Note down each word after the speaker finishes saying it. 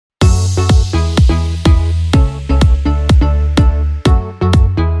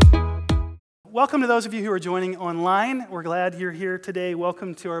Welcome to those of you who are joining online. We're glad you're here today.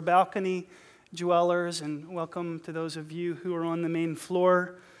 Welcome to our balcony dwellers, and welcome to those of you who are on the main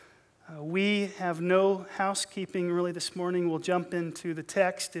floor. We have no housekeeping really this morning. We'll jump into the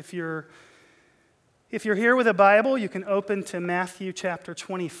text. If you're here with a Bible, you can open to Matthew chapter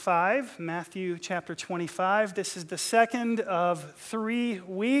 25. Matthew chapter 25. This is the second of 3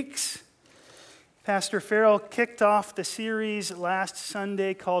 weeks. Pastor Farrell kicked off the series last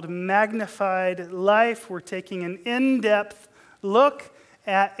Sunday called Magnified Life. We're taking an in-depth look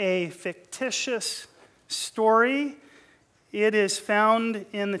at a fictitious story. It is found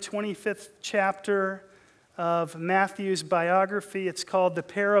in the 25th chapter of Matthew's biography. It's called the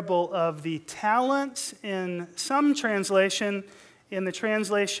Parable of the Talents in some translation. In the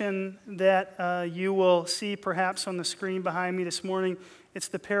translation that you will see perhaps on the screen behind me this morning, it's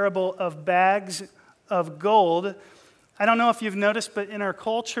the parable of bags of gold. I don't know if you've noticed, but in our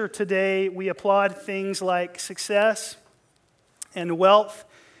culture today, we applaud things like success and wealth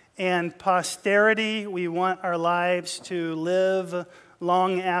and posterity. We want our lives to live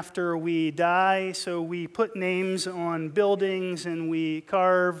long after we die, so we put names on buildings and we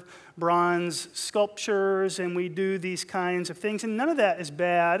carve bronze sculptures and we do these kinds of things, and none of that is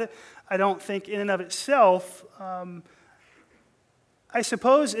bad, I don't think, in and of itself. I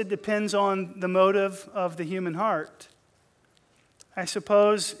suppose it depends on the motive of the human heart. I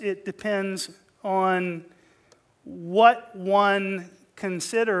suppose it depends on what one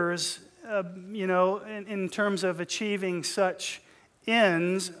considers, in terms of achieving such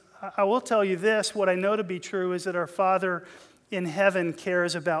ends. I will tell you this, what I know to be true is that our Father in heaven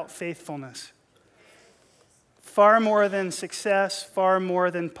cares about faithfulness. Far more than success, far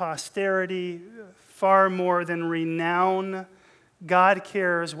more than posterity, far more than renown. God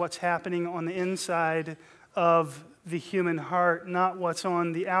cares what's happening on the inside of the human heart, not what's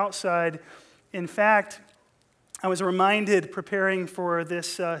on the outside. In fact, I was reminded preparing for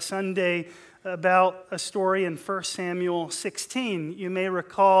this Sunday about a story in 1 Samuel 16. You may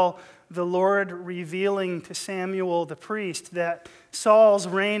recall the Lord revealing to Samuel the priest that Saul's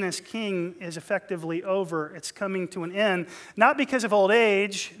reign as king is effectively over. It's coming to an end, not because of old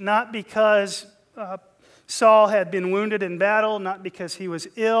age, not because Saul had been wounded in battle, not because he was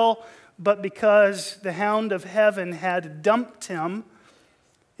ill, but because the hound of heaven had dumped him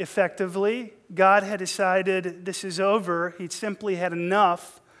effectively. God had decided this is over. He'd simply had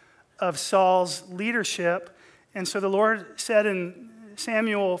enough of Saul's leadership. And so the Lord said in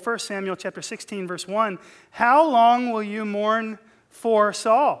 1 Samuel chapter 16, verse 1, "How long will you mourn for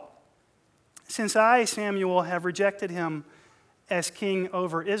Saul, since I, Samuel, have rejected him as king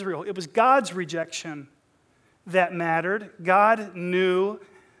over Israel?" It was God's rejection that mattered. God knew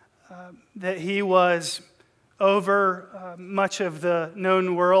that he was over much of the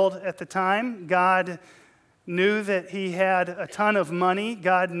known world at the time. God knew that he had a ton of money.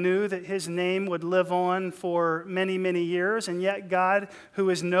 God knew that his name would live on for many, many years. And yet God, who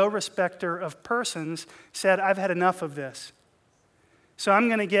is no respecter of persons, said, "I've had enough of this. So I'm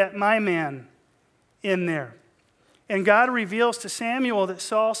going to get my man in there." And God reveals to Samuel that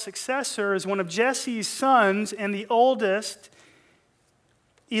Saul's successor is one of Jesse's sons, and the oldest,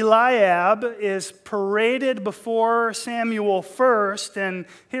 Eliab, is paraded before Samuel first. And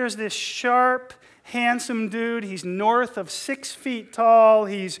here's this sharp, handsome dude. He's north of 6 feet tall.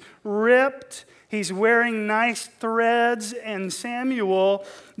 He's ripped. He's wearing nice threads. And Samuel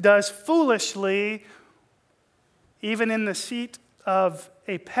does foolishly, even in the seat of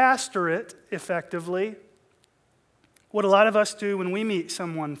a pastorate, effectively, what a lot of us do when we meet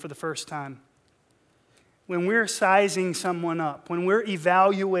someone for the first time. When we're sizing someone up, when we're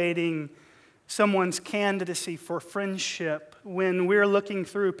evaluating someone's candidacy for friendship, when we're looking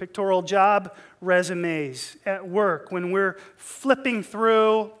through pictorial job resumes at work, when we're flipping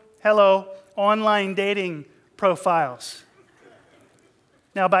through, online dating profiles.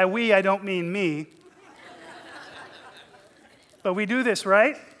 Now, by we, I don't mean me. But we do this,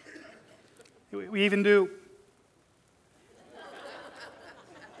 right? We even do.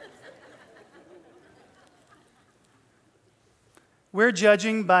 We're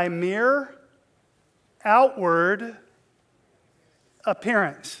judging by mere outward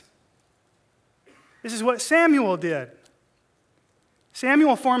appearance. This is what Samuel did.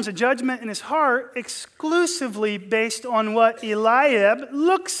 Samuel forms a judgment in his heart exclusively based on what Eliab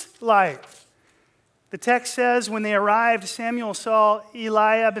looks like. The text says, when they arrived, Samuel saw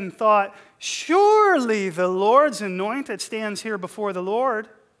Eliab and thought, "Surely the Lord's anointed stands here before the Lord.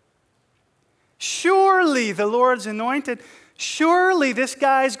 Surely the Lord's anointed. Surely this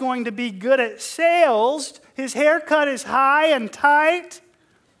guy's going to be good at sales. His haircut is high and tight.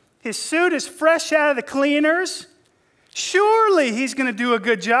 His suit is fresh out of the cleaners. Surely he's going to do a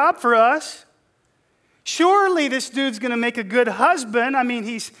good job for us. Surely this dude's going to make a good husband. I mean,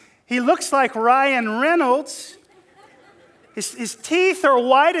 he looks like Ryan Reynolds. His teeth are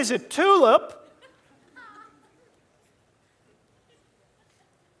white as a tulip.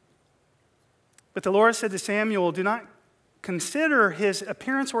 But the Lord said to Samuel, do not consider his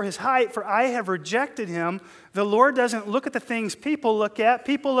appearance or his height, for I have rejected him. The Lord doesn't look at the things people look at.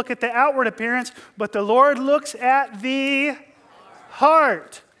 People look at the outward appearance, but the Lord looks at the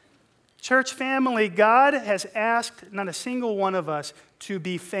heart. Church family, God has asked not a single one of us to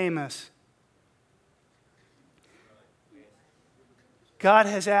be famous. God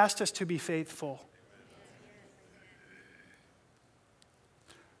has asked us to be faithful.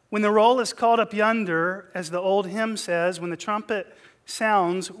 When the roll is called up yonder, as the old hymn says, when the trumpet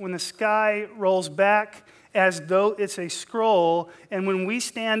sounds, when the sky rolls back as though it's a scroll, and when we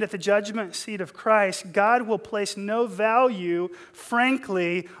stand at the judgment seat of Christ, God will place no value,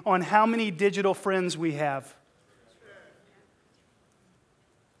 frankly, on how many digital friends we have.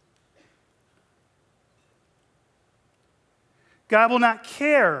 God will not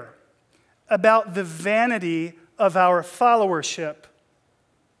care about the vanity of our followership.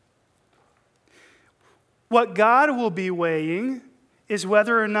 What God will be weighing is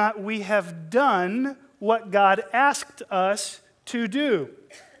whether or not we have done what God asked us to do.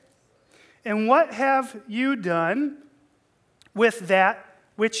 And what have you done with that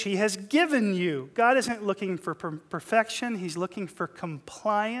which He has given you? God isn't looking for perfection. He's looking for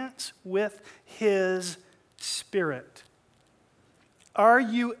compliance with His Spirit. Are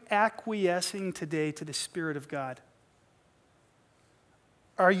you acquiescing today to the Spirit of God?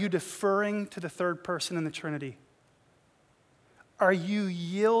 Are you deferring to the third person in the Trinity? Are you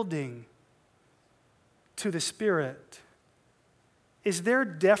yielding to the Spirit? Is there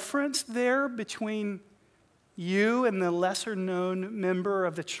deference there between you and the lesser known member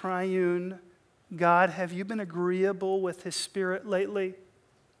of the triune God? Have you been agreeable with His Spirit lately?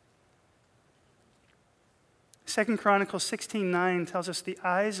 2 Chronicles 16:9 tells us the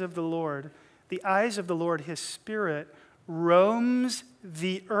eyes of the Lord, His Spirit, roams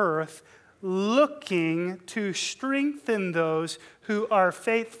the earth, looking to strengthen those who are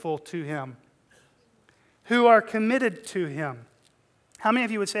faithful to Him, who are committed to Him. How many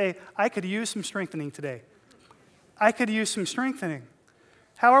of you would say, I could use some strengthening today? I could use some strengthening.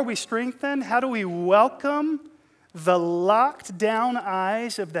 How are we strengthened? How do we welcome the locked down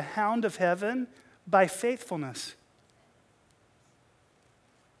eyes of the hound of heaven? By faithfulness.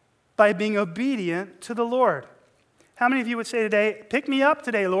 By being obedient to the Lord. How many of you would say today, pick me up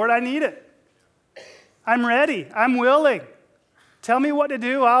today, Lord, I need it. I'm ready, I'm willing. Tell me what to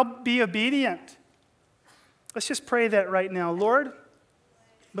do, I'll be obedient. Let's just pray that right now. Lord,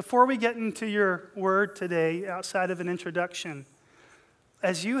 before we get into your word today, outside of an introduction,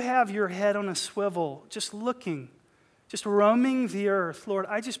 as you have your head on a swivel, just looking, just roaming the earth, Lord,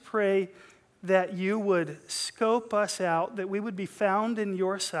 I just pray that you would scope us out, that we would be found in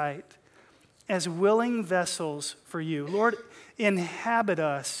your sight as willing vessels for you. Lord, inhabit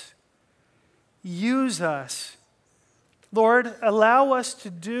us. Use us. Lord, allow us to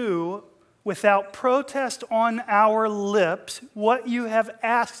do without protest on our lips what you have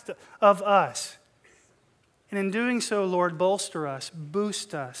asked of us. And in doing so, Lord, bolster us,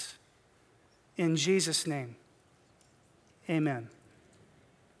 boost us. In Jesus' name, amen.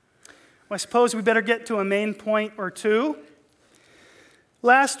 Well, I suppose we better get to a main point or two.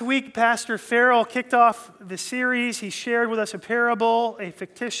 Last week, Pastor Farrell kicked off the series. He shared with us a parable, a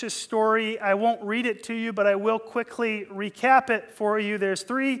fictitious story. I won't read it to you, but I will quickly recap it for you. There's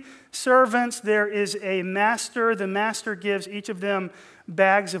 3 servants. There is a master. The master gives each of them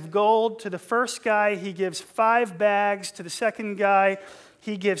bags of gold. To the first guy, he gives 5 bags. To the second guy,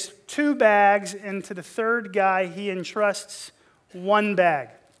 he gives 2 bags. And to the third guy, he entrusts 1 bag.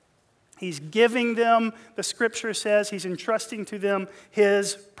 He's giving them, the scripture says, he's entrusting to them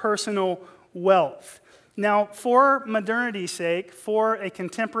his personal wealth. Now, for modernity's sake, for a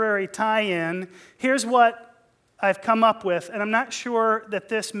contemporary tie-in, here's what I've come up with. And I'm not sure that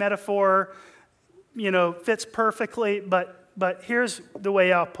this metaphor, fits perfectly, but here's the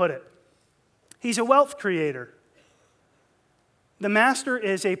way I'll put it. He's a wealth creator. The master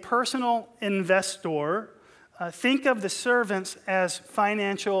is a personal investor. Think of the servants as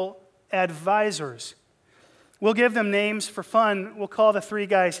financial advisors. We'll give them names for fun. We'll call the 3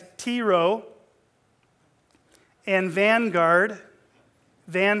 guys T-Row and Vanguard,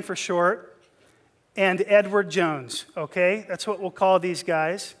 Van for short, and Edward Jones, okay? That's what we'll call these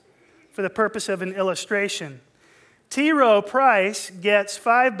guys for the purpose of an illustration. T. Rowe Price gets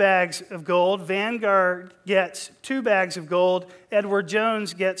 5 bags of gold. Vanguard gets 2 bags of gold. Edward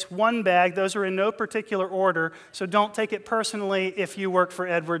Jones gets 1 bag. Those are in no particular order, so don't take it personally if you work for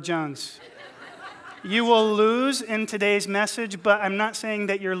Edward Jones. You will lose in today's message, but I'm not saying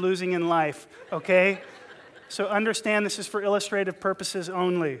that you're losing in life, okay? So understand this is for illustrative purposes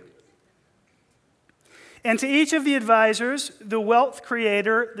only. And to each of the advisors, the wealth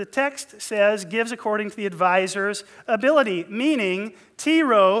creator, the text says, gives according to the advisor's ability, meaning T.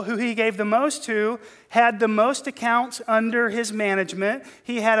 Rowe, who he gave the most to, had the most accounts under his management.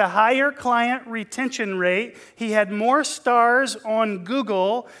 He had a higher client retention rate. He had more stars on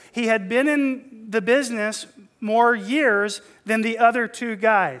Google. He had been in the business more years than the other 2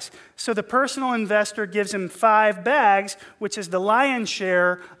 guys. So the personal investor gives him 5 bags, which is the lion's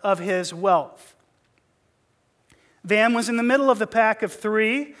share of his wealth. Van was in the middle of the pack of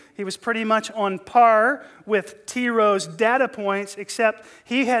 3. He was pretty much on par with T. Rowe's data points, except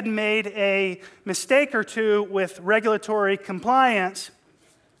he had made a mistake or 2 with regulatory compliance.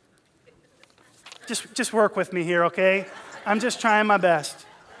 Just work with me here, okay? I'm just trying my best.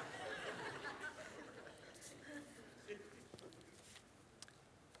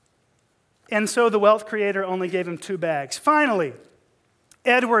 And so the wealth creator only gave him 2 bags. Finally,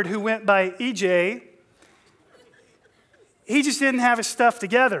 Edward, who went by EJ, he just didn't have his stuff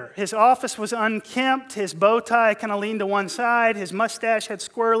together. His office was unkempt. His bow tie kind of leaned to one side. His mustache had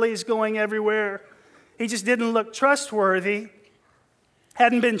squirrelies going everywhere. He just didn't look trustworthy.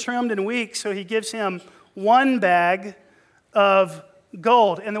 Hadn't been trimmed in weeks, so he gives him 1 bag of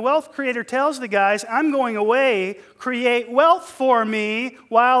gold. And the wealth creator tells the guys, I'm going away. Create wealth for me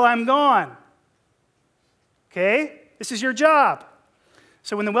while I'm gone. Okay? This is your job.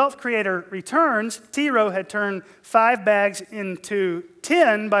 So when the wealth creator returns, T. Rowe had turned 5 bags into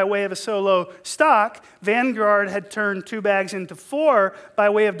 10 by way of a solo stock. Vanguard had turned 2 bags into 4 by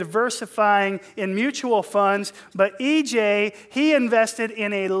way of diversifying in mutual funds. But EJ, he invested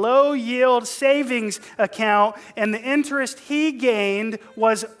in a low-yield savings account, and the interest he gained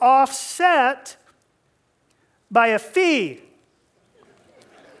was offset by a fee.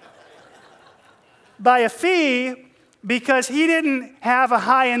 By a fee because he didn't have a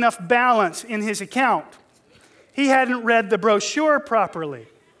high enough balance in his account. He hadn't read the brochure properly.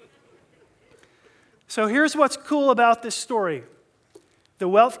 So here's what's cool about this story. The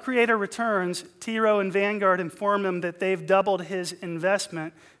wealth creator returns. T. Rowe and Vanguard inform him that they've doubled his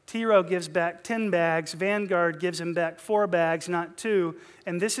investment. T. Rowe gives back 10 bags. Vanguard gives him back 4 bags, not 2.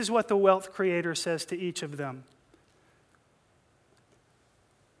 And this is what the wealth creator says to each of them.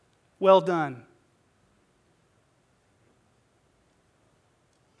 Well done.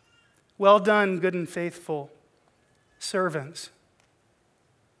 Well done, good and faithful servants.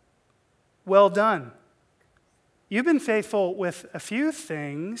 Well done. You've been faithful with a few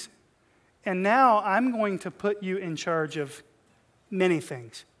things, and now I'm going to put you in charge of many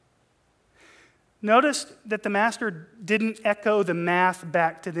things. Notice that the master didn't echo the math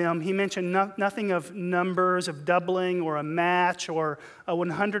back to them. He mentioned nothing of numbers, of doubling, or a match, or a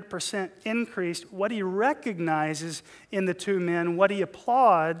 100% increase. What he recognizes in the 2 men, what he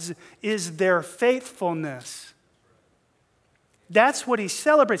applauds, is their faithfulness. That's what he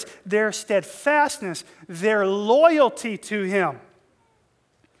celebrates, their steadfastness, their loyalty to him.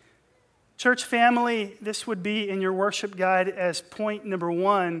 Church family, this would be in your worship guide as point number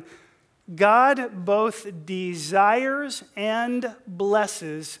 1. God both desires and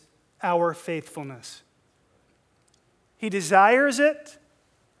blesses our faithfulness. He desires it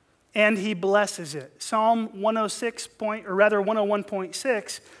and he blesses it. Psalm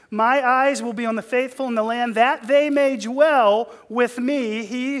 101.6, my eyes will be on the faithful in the land that they may dwell with me.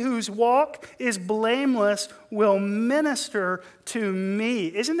 He whose walk is blameless will minister to me.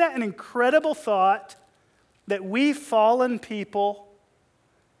 Isn't that an incredible thought that we fallen people,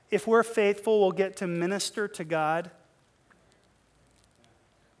 if we're faithful, we'll get to minister to God?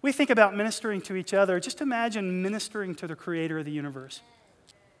 We think about ministering to each other. Just imagine ministering to the creator of the universe.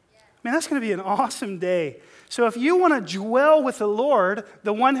 Man, that's going to be an awesome day. So if you want to dwell with the Lord,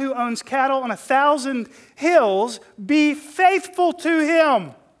 the one who owns cattle on 1,000 hills, be faithful to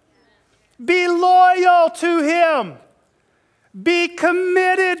him. Be loyal to him. Be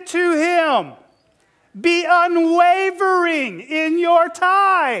committed to him. Be unwavering in your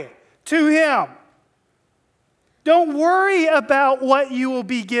tie to him. Don't worry about what you will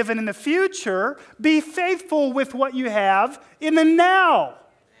be given in the future. Be faithful with what you have in the now.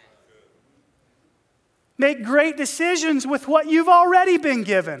 Make great decisions with what you've already been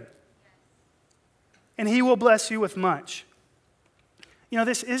given. And he will bless you with much. You know,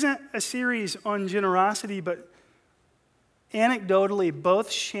 this isn't a series on generosity, but Anecdotally,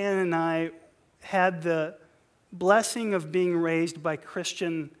 both Shannon and I had the blessing of being raised by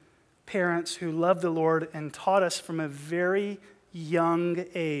Christian parents who loved the Lord and taught us from a very young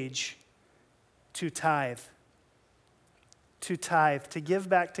age to tithe. To tithe, to give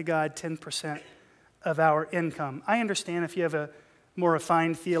back to God 10% of our income. I understand if you have a more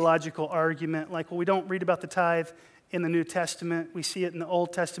refined theological argument, like, well, we don't read about the tithe in the New Testament, we see it in the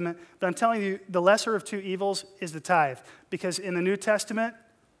Old Testament, but I'm telling you, the lesser of two evils is the tithe, because in the New Testament,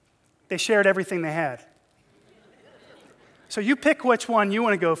 they shared everything they had. So you pick which one you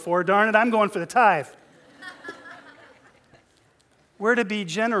want to go for. Darn it, I'm going for the tithe. We're to be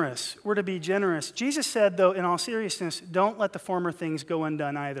generous. We're to be generous. Jesus said, though, in all seriousness, don't let the former things go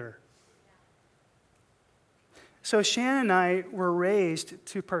undone either. So Shannon and I were raised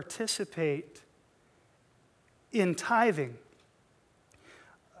to participate in tithing.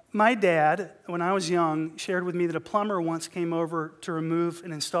 My dad, when I was young, shared with me that a plumber once came over to remove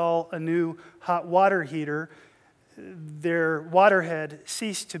and install a new hot water heater. Their water had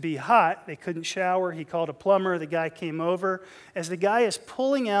ceased to be hot. They couldn't shower. He called a plumber. The guy came over. As the guy is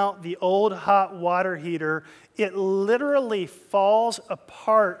pulling out the old hot water heater, it literally falls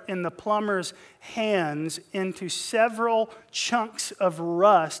apart in the plumber's hands into several chunks of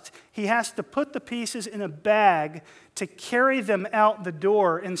rust. He has to put the pieces in a bag to carry them out the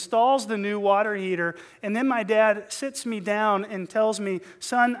door, installs the new water heater, and then my dad sits me down and tells me,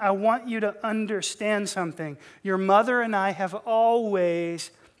 son, I want you to understand something. Your mother and I have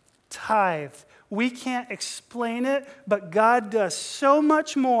always tithed. We can't explain it, but God does so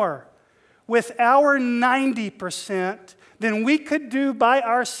much more with our 90% than we could do by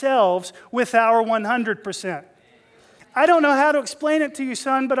ourselves with our 100%. I don't know how to explain it to you,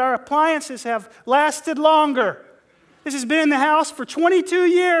 son, but our appliances have lasted longer. This has been in the house for 22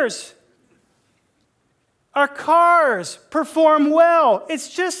 years. Our cars perform well.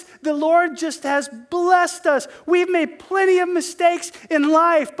 It's just, the Lord just has blessed us. We've made plenty of mistakes in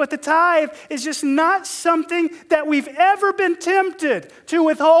life, but the tithe is just not something that we've ever been tempted to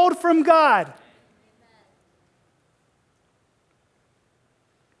withhold from God.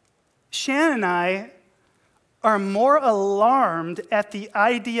 Shannon and I are more alarmed at the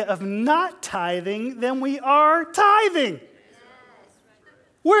idea of not tithing than we are tithing.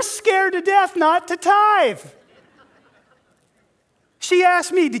 We're scared to death not to tithe. She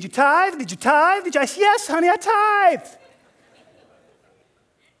asked me, did you tithe? Did you tithe? I said, yes, honey, I tithe.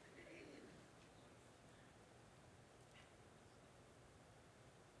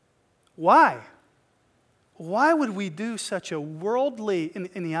 Why? Why would we do such a worldly,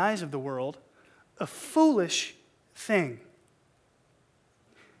 in the eyes of the world, a foolish thing?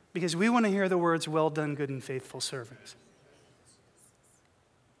 Because we want to hear the words, well done, good and faithful servants.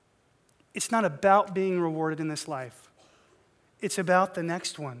 It's not about being rewarded in this life. It's about the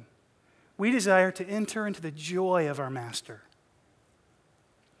next one. We desire to enter into the joy of our Master.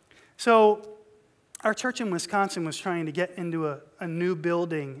 So, our church in Wisconsin was trying to get into a new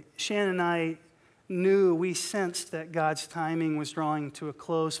building. Shannon and I we sensed that God's timing was drawing to a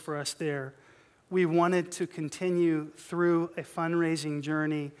close for us there. We wanted to continue through a fundraising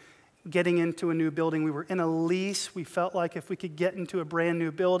journey, getting into a new building. We were in a lease. We felt like if we could get into a brand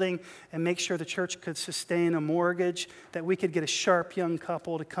new building and make sure the church could sustain a mortgage, that we could get a sharp young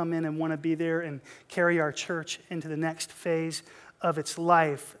couple to come in and want to be there and carry our church into the next phase of its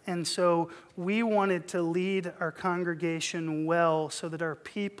life. And so we wanted to lead our congregation well so that our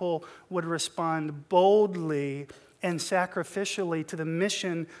people would respond boldly and sacrificially to the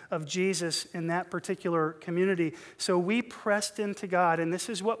mission of Jesus in that particular community. So we pressed into God, and this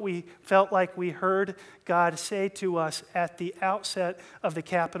is what we felt like we heard God say to us at the outset of the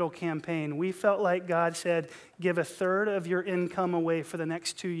capital campaign. We felt like God said, give a third of your income away for the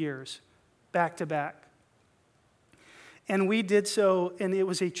next 2 years, back to back. And we did so, and it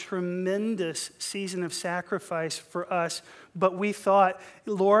was a tremendous season of sacrifice for us. But we thought,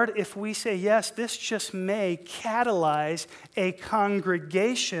 Lord, if we say yes, this just may catalyze a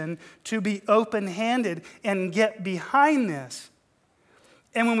congregation to be open-handed and get behind this.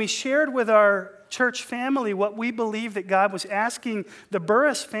 And when we shared with our church family what we believe that God was asking the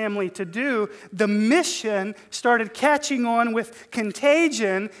Burris family to do, the mission started catching on with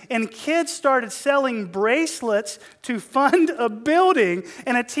contagion, and kids started selling bracelets to fund a building,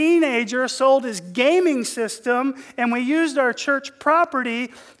 and a teenager sold his gaming system, and we used our church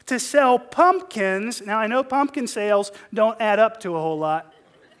property to sell pumpkins. Now, I know pumpkin sales don't add up to a whole lot.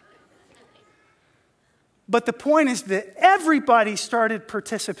 But the point is that everybody started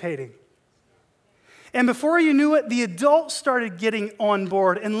participating. And before you knew it, the adults started getting on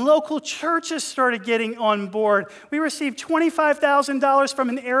board and local churches started getting on board. We received $25,000 from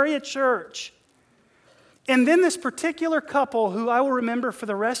an area church. And then this particular couple, who I will remember for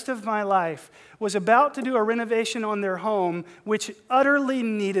the rest of my life, was about to do a renovation on their home, which utterly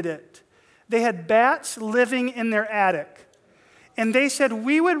needed it. They had bats living in their attic. And they said,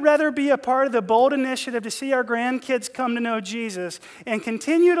 we would rather be a part of the bold initiative to see our grandkids come to know Jesus and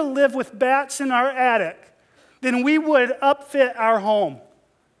continue to live with bats in our attic than we would upfit our home.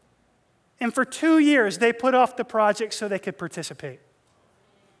 And for 2 years, they put off the project so they could participate.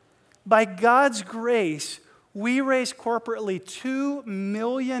 By God's grace, we raised corporately $2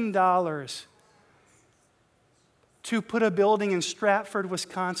 million to put a building in Stratford,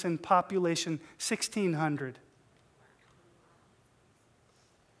 Wisconsin, population 1,600.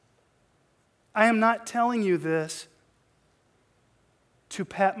 I am not telling you this to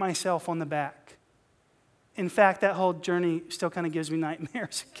pat myself on the back. In fact, that whole journey still kind of gives me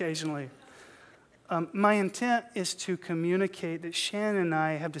nightmares occasionally. My intent is to communicate that Shannon and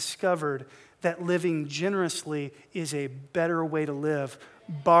I have discovered that living generously is a better way to live,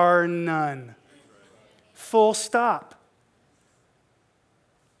 bar none. Full stop.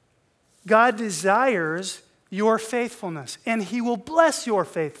 God desires your faithfulness, and He will bless your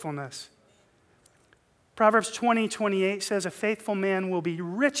faithfulness. Proverbs 20:28 says, a faithful man will be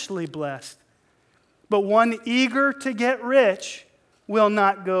richly blessed, but one eager to get rich will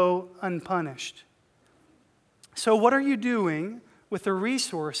not go unpunished. So what are you doing with the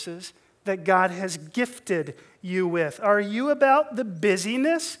resources that God has gifted you with? Are you about the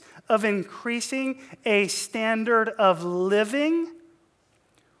busyness of increasing a standard of living?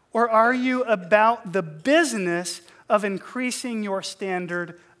 Or are you about the business of increasing your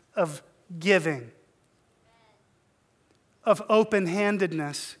standard of giving? Of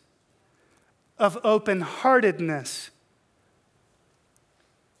open-handedness, of open-heartedness.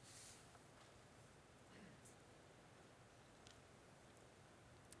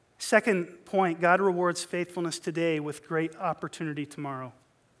 Second point, God rewards faithfulness today with great opportunity tomorrow.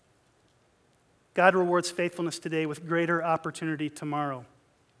 God rewards faithfulness today with greater opportunity tomorrow.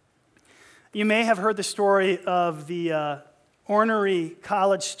 You may have heard the story of the ornery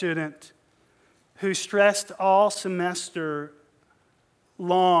college student who stressed all semester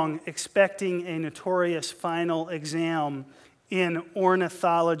long expecting a notorious final exam in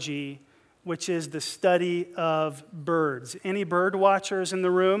ornithology, which is the study of birds. Any bird watchers in the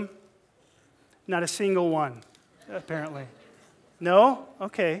room? Not a single one, apparently. No?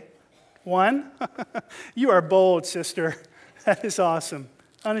 Okay. One? You are bold, sister. That is awesome.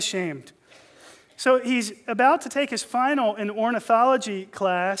 Unashamed. So he's about to take his final in ornithology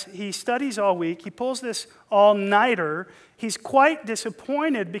class. He studies all week. He pulls this all-nighter. He's quite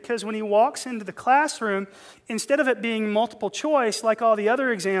disappointed because when he walks into the classroom, instead of it being multiple choice like all the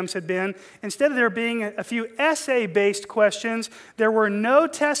other exams had been, instead of there being a few essay-based questions, there were no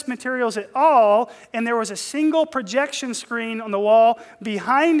test materials at all, and there was a single projection screen on the wall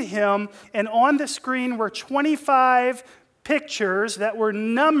behind him, and on the screen were 25 pictures that were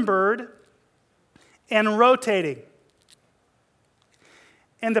numbered and rotating.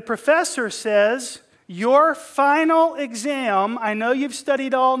 And the professor says, your final exam, I know you've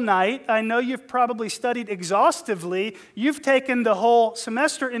studied all night, I know you've probably studied exhaustively, you've taken the whole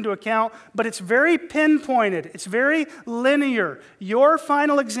semester into account, but it's very pinpointed, it's very linear. Your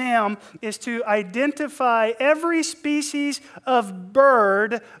final exam is to identify every species of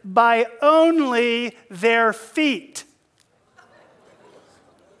bird by only their feet.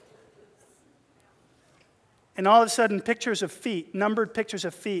 And all of a sudden, pictures of feet, numbered pictures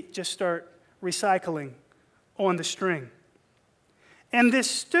of feet, just start recycling on the string. And this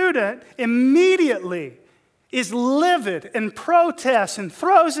student immediately is livid and protests and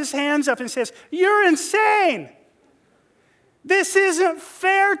throws his hands up and says, "You're insane! This isn't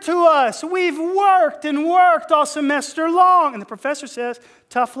fair to us. We've worked and worked all semester long." And the professor says,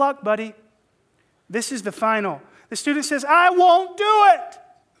 "Tough luck, buddy. This is the final." The student says, "I won't do it.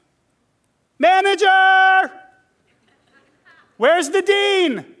 Manager! Where's the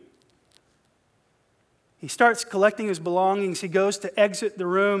dean?" He starts collecting his belongings. He goes to exit the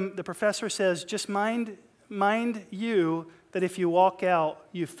room. The professor says, "Just mind you that if you walk out,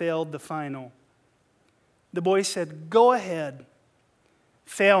 you failed the final." The boy said, "Go ahead,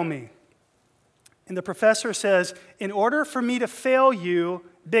 fail me." And the professor says, "In order for me to fail you,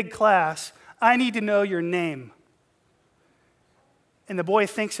 big class, I need to know your name." And the boy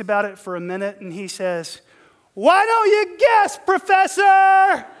thinks about it for a minute and he says, "Why don't you guess,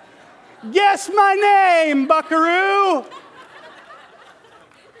 professor? Guess my name, buckaroo."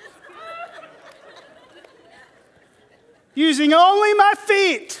 using only my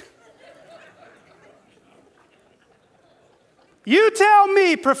feet. You tell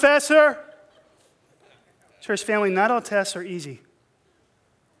me, professor. Church family, not all tests are easy.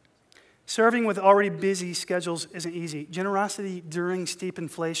 Serving with already busy schedules isn't easy. Generosity during steep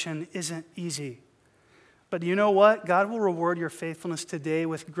inflation isn't easy. But you know what? God will reward your faithfulness today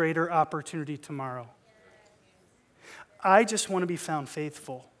with greater opportunity tomorrow. I just want to be found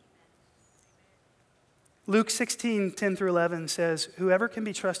faithful. Luke 16:10-11 says, whoever can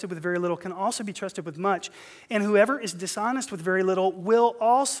be trusted with very little can also be trusted with much, and whoever is dishonest with very little will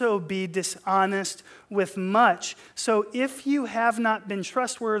also be dishonest with much. So if you have not been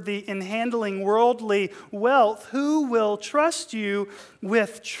trustworthy in handling worldly wealth, who will trust you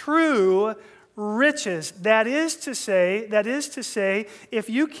with true riches? That is to say, if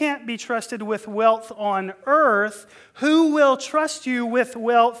you can't be trusted with wealth on earth, who will trust you with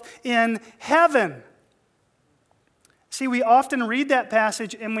wealth in heaven? See, we often read that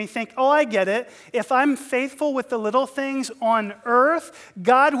passage and we think, oh, I get it. If I'm faithful with the little things on earth,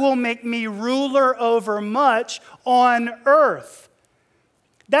 God will make me ruler over much on earth.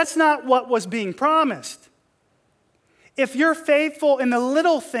 That's not what was being promised. If you're faithful in the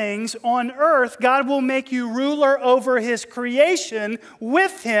little things on earth, God will make you ruler over His creation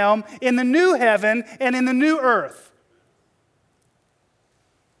with Him in the new heaven and in the new earth.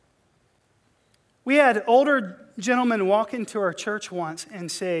 We had older gentlemen walk into our church once and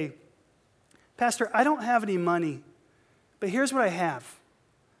say, Pastor, I don't have any money, but here's what I have.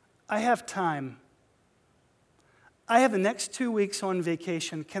 I have time. I have the next 2 weeks on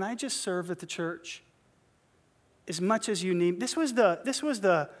vacation. Can I just serve at the church as much as you need? This was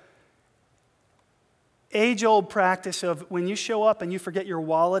the age-old practice of when you show up and you forget your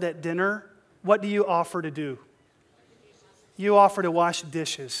wallet at dinner, what do you offer to do? You offer to wash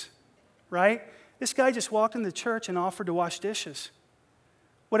dishes, right? This guy just walked into the church and offered to wash dishes.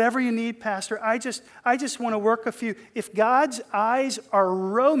 Whatever you need, Pastor, I just want to work a few. If God's eyes are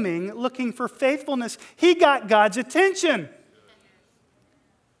roaming, looking for faithfulness, He got God's attention.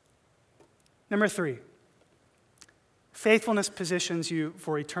 Number 3, faithfulness positions you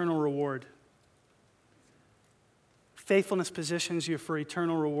for eternal reward. Faithfulness positions you for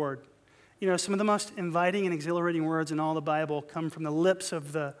eternal reward. You know, some of the most inviting and exhilarating words in all the Bible come from the lips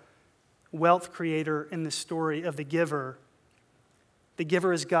of the wealth creator in the story of the giver. The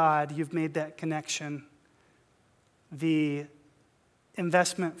giver is God. You've made that connection. The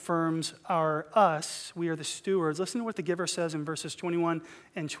investment firms are us. We are the stewards. Listen to what the giver says in verses 21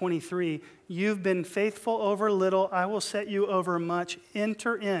 and 23. You've been faithful over little. I will set you over much.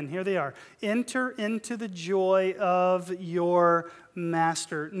 Enter in. Here they are. Enter into the joy of your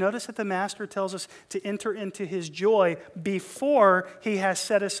master. Notice that the master tells us to enter into his joy before he has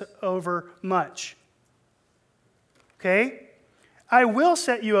set us over much. Okay? I will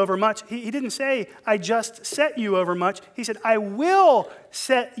set you over much. He didn't say, I just set you over much. He said, I will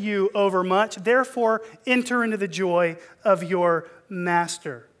set you over much. Therefore, enter into the joy of your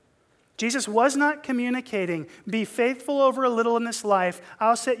master. Jesus was not communicating, be faithful over a little in this life,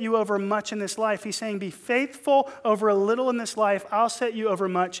 I'll set you over much in this life. He's saying, be faithful over a little in this life, I'll set you over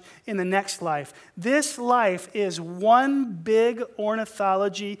much in the next life. This life is one big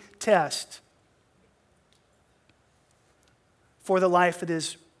ornithology test for the life that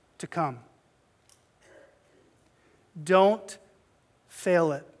is to come. Don't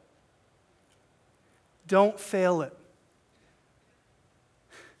fail it. Don't fail it.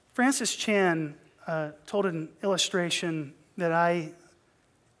 Francis Chan told an illustration that I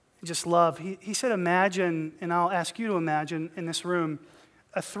just love. He said, imagine, and I'll ask you to imagine in this room,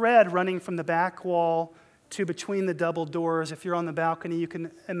 a thread running from the back wall to between the double doors. If you're on the balcony, you can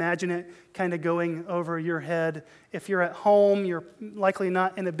imagine it kind of going over your head. If you're at home, you're likely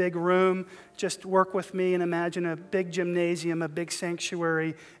not in a big room. Just work with me and imagine a big gymnasium, a big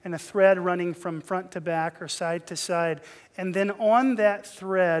sanctuary, and a thread running from front to back or side to side. And then on that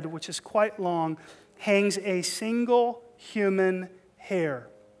thread, which is quite long, hangs a single human hair.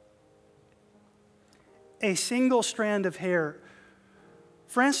 A single strand of hair.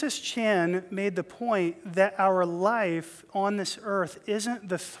 Francis Chan made the point that our life on this earth isn't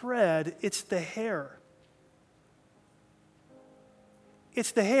the thread, it's the hair.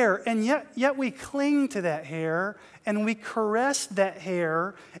 It's the hair, and yet we cling to that hair, and we caress that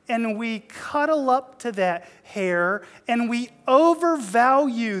hair, and we cuddle up to that hair, and we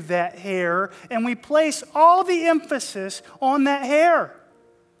overvalue that hair, and we place all the emphasis on that hair.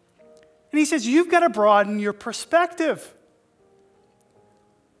 And he says, you've got to broaden your perspective.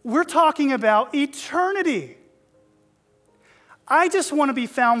 We're talking about eternity. I just want to be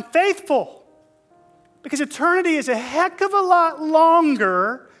found faithful. Because eternity is a heck of a lot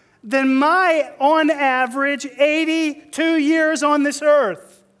longer than my, on average, 82 years on this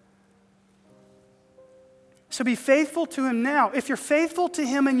earth. So be faithful to Him now. If you're faithful to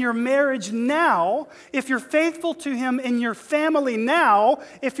Him in your marriage now, if you're faithful to Him in your family now,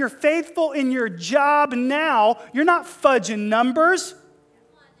 if you're faithful in your job now, you're not fudging numbers.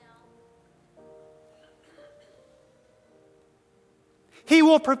 He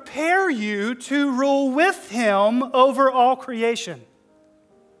will prepare you to rule with Him over all creation.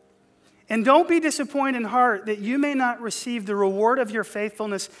 And don't be disappointed in heart that you may not receive the reward of your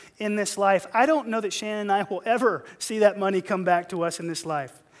faithfulness in this life. I don't know that Shannon and I will ever see that money come back to us in this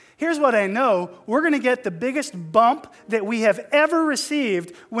life. Here's what I know. We're going to get the biggest bump that we have ever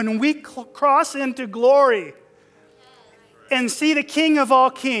received when we cross into glory and see the King of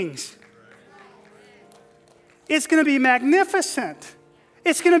all kings. It's going to be magnificent.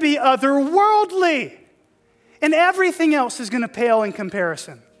 It's going to be otherworldly. And everything else is going to pale in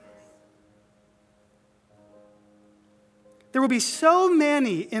comparison. There will be so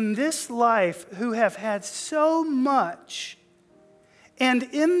many in this life who have had so much and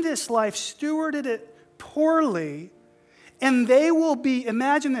in this life stewarded it poorly, and they will be,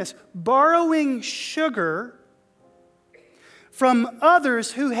 imagine this, borrowing sugar from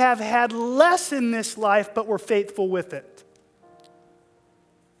others who have had less in this life but were faithful with it.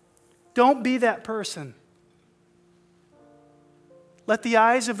 Don't be that person. Let the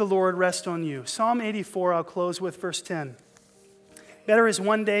eyes of the Lord rest on you. Psalm 84, I'll close with verse 10. Better is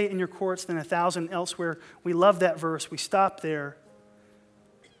one day in your courts than 1,000 elsewhere. We love that verse. We stop there.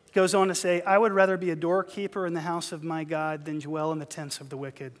 It goes on to say, I would rather be a doorkeeper in the house of my God than dwell in the tents of the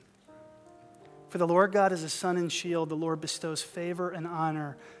wicked. For the Lord God is a sun and shield. The Lord bestows favor and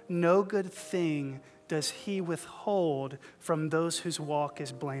honor. No good thing does He withhold from those whose walk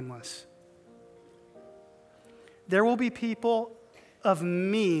is blameless. There will be people of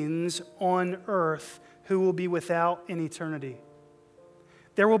means on earth who will be without in eternity.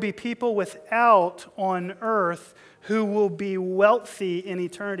 There will be people without on earth who will be wealthy in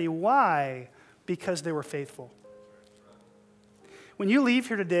eternity. Why? Because they were faithful. When you leave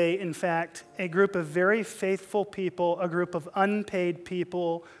here today, in fact, a group of very faithful people, a group of unpaid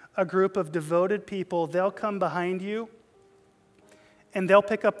people, a group of devoted people, they'll come behind you and they'll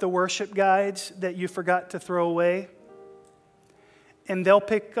pick up the worship guides that you forgot to throw away. And they'll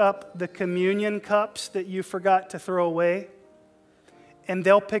pick up the communion cups that you forgot to throw away. And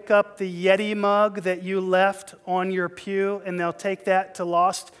they'll pick up the Yeti mug that you left on your pew, and they'll take that to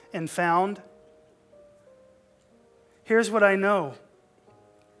Lost and Found. Here's what I know.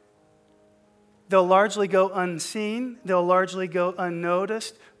 They'll largely go unseen, they'll largely go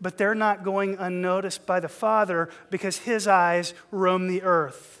unnoticed, but they're not going unnoticed by the Father because His eyes roam the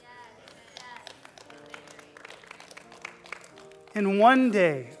earth. And one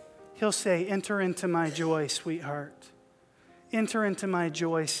day, He'll say, enter into my joy, sweetheart. Enter into my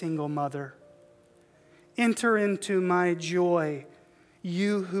joy, single mother. Enter into my joy,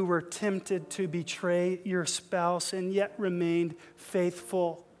 you who were tempted to betray your spouse and yet remained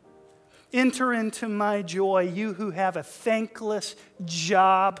faithful. Enter into my joy, you who have a thankless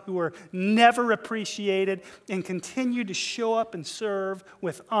job, who are never appreciated and continue to show up and serve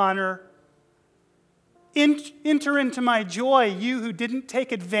with honor. Enter into my joy, you who didn't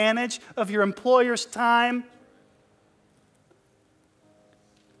take advantage of your employer's time.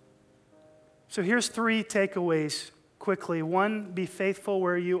 So here's 3 takeaways quickly. 1, be faithful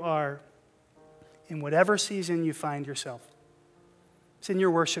where you are in whatever season you find yourself. It's in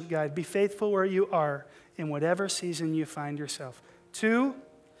your worship guide. Be faithful where you are in whatever season you find yourself. 2,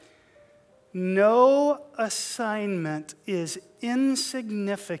 no assignment is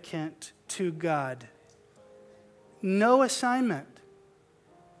insignificant to God. No assignment.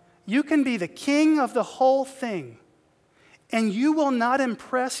 You can be the king of the whole thing, and you will not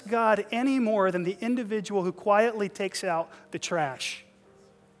impress God any more than the individual who quietly takes out the trash.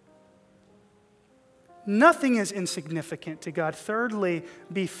 Nothing is insignificant to God. Thirdly,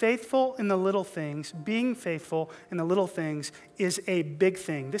 be faithful in the little things. Being faithful in the little things is a big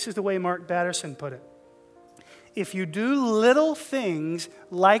thing. This is the way Mark Batterson put it. If you do little things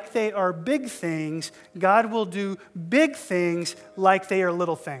like they are big things, God will do big things like they are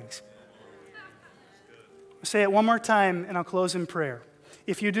little things. I'll say it one more time and I'll close in prayer.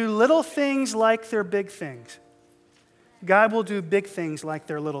 If you do little things like they're big things, God will do big things like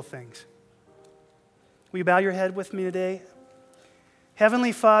they're little things. Will you bow your head with me today?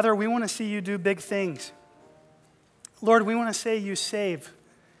 Heavenly Father, we want to see you do big things. Lord, we want to say you save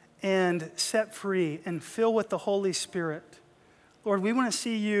and set free and fill with the Holy Spirit. Lord, we want to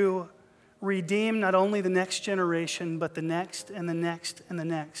see you redeem not only the next generation, but the next and the next and the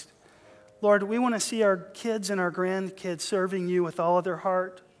next. Lord, we want to see our kids and our grandkids serving you with all of their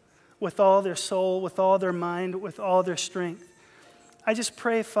heart, with all their soul, with all their mind, with all their strength. I just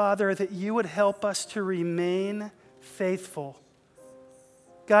pray, Father, that you would help us to remain faithful.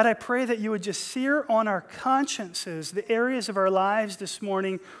 God, I pray that you would just sear on our consciences the areas of our lives this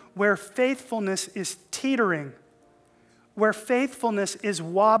morning where faithfulness is teetering, where faithfulness is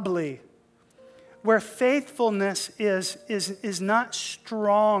wobbly, where faithfulness is not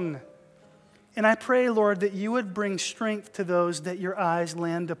strong. And I pray, Lord, that you would bring strength to those that your eyes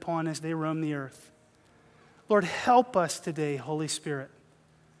land upon as they roam the earth. Lord, help us today, Holy Spirit,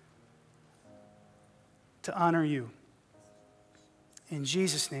 to honor you. In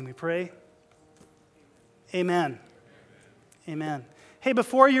Jesus' name we pray. Amen. Amen. Hey,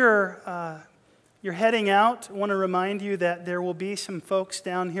 before you're heading out, I want to remind you that there will be some folks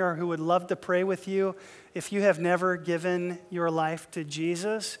down here who would love to pray with you. If you have never given your life to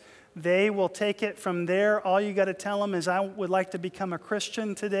Jesus, they will take it from there. All you got to tell them is, I would like to become a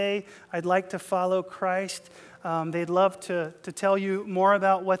Christian today. I'd like to follow Christ. They'd love to tell you more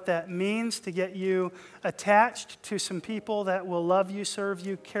about what that means, to get you attached to some people that will love you, serve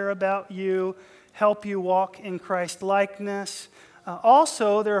you, care about you, help you walk in Christ likeness.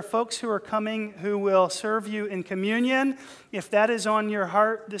 Also, there are folks who are coming who will serve you in communion. If that is on your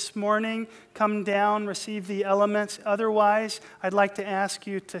heart this morning, come down, receive the elements. Otherwise, I'd like to ask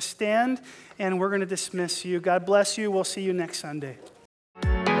you to stand, and we're going to dismiss you. God bless you. We'll see you next Sunday.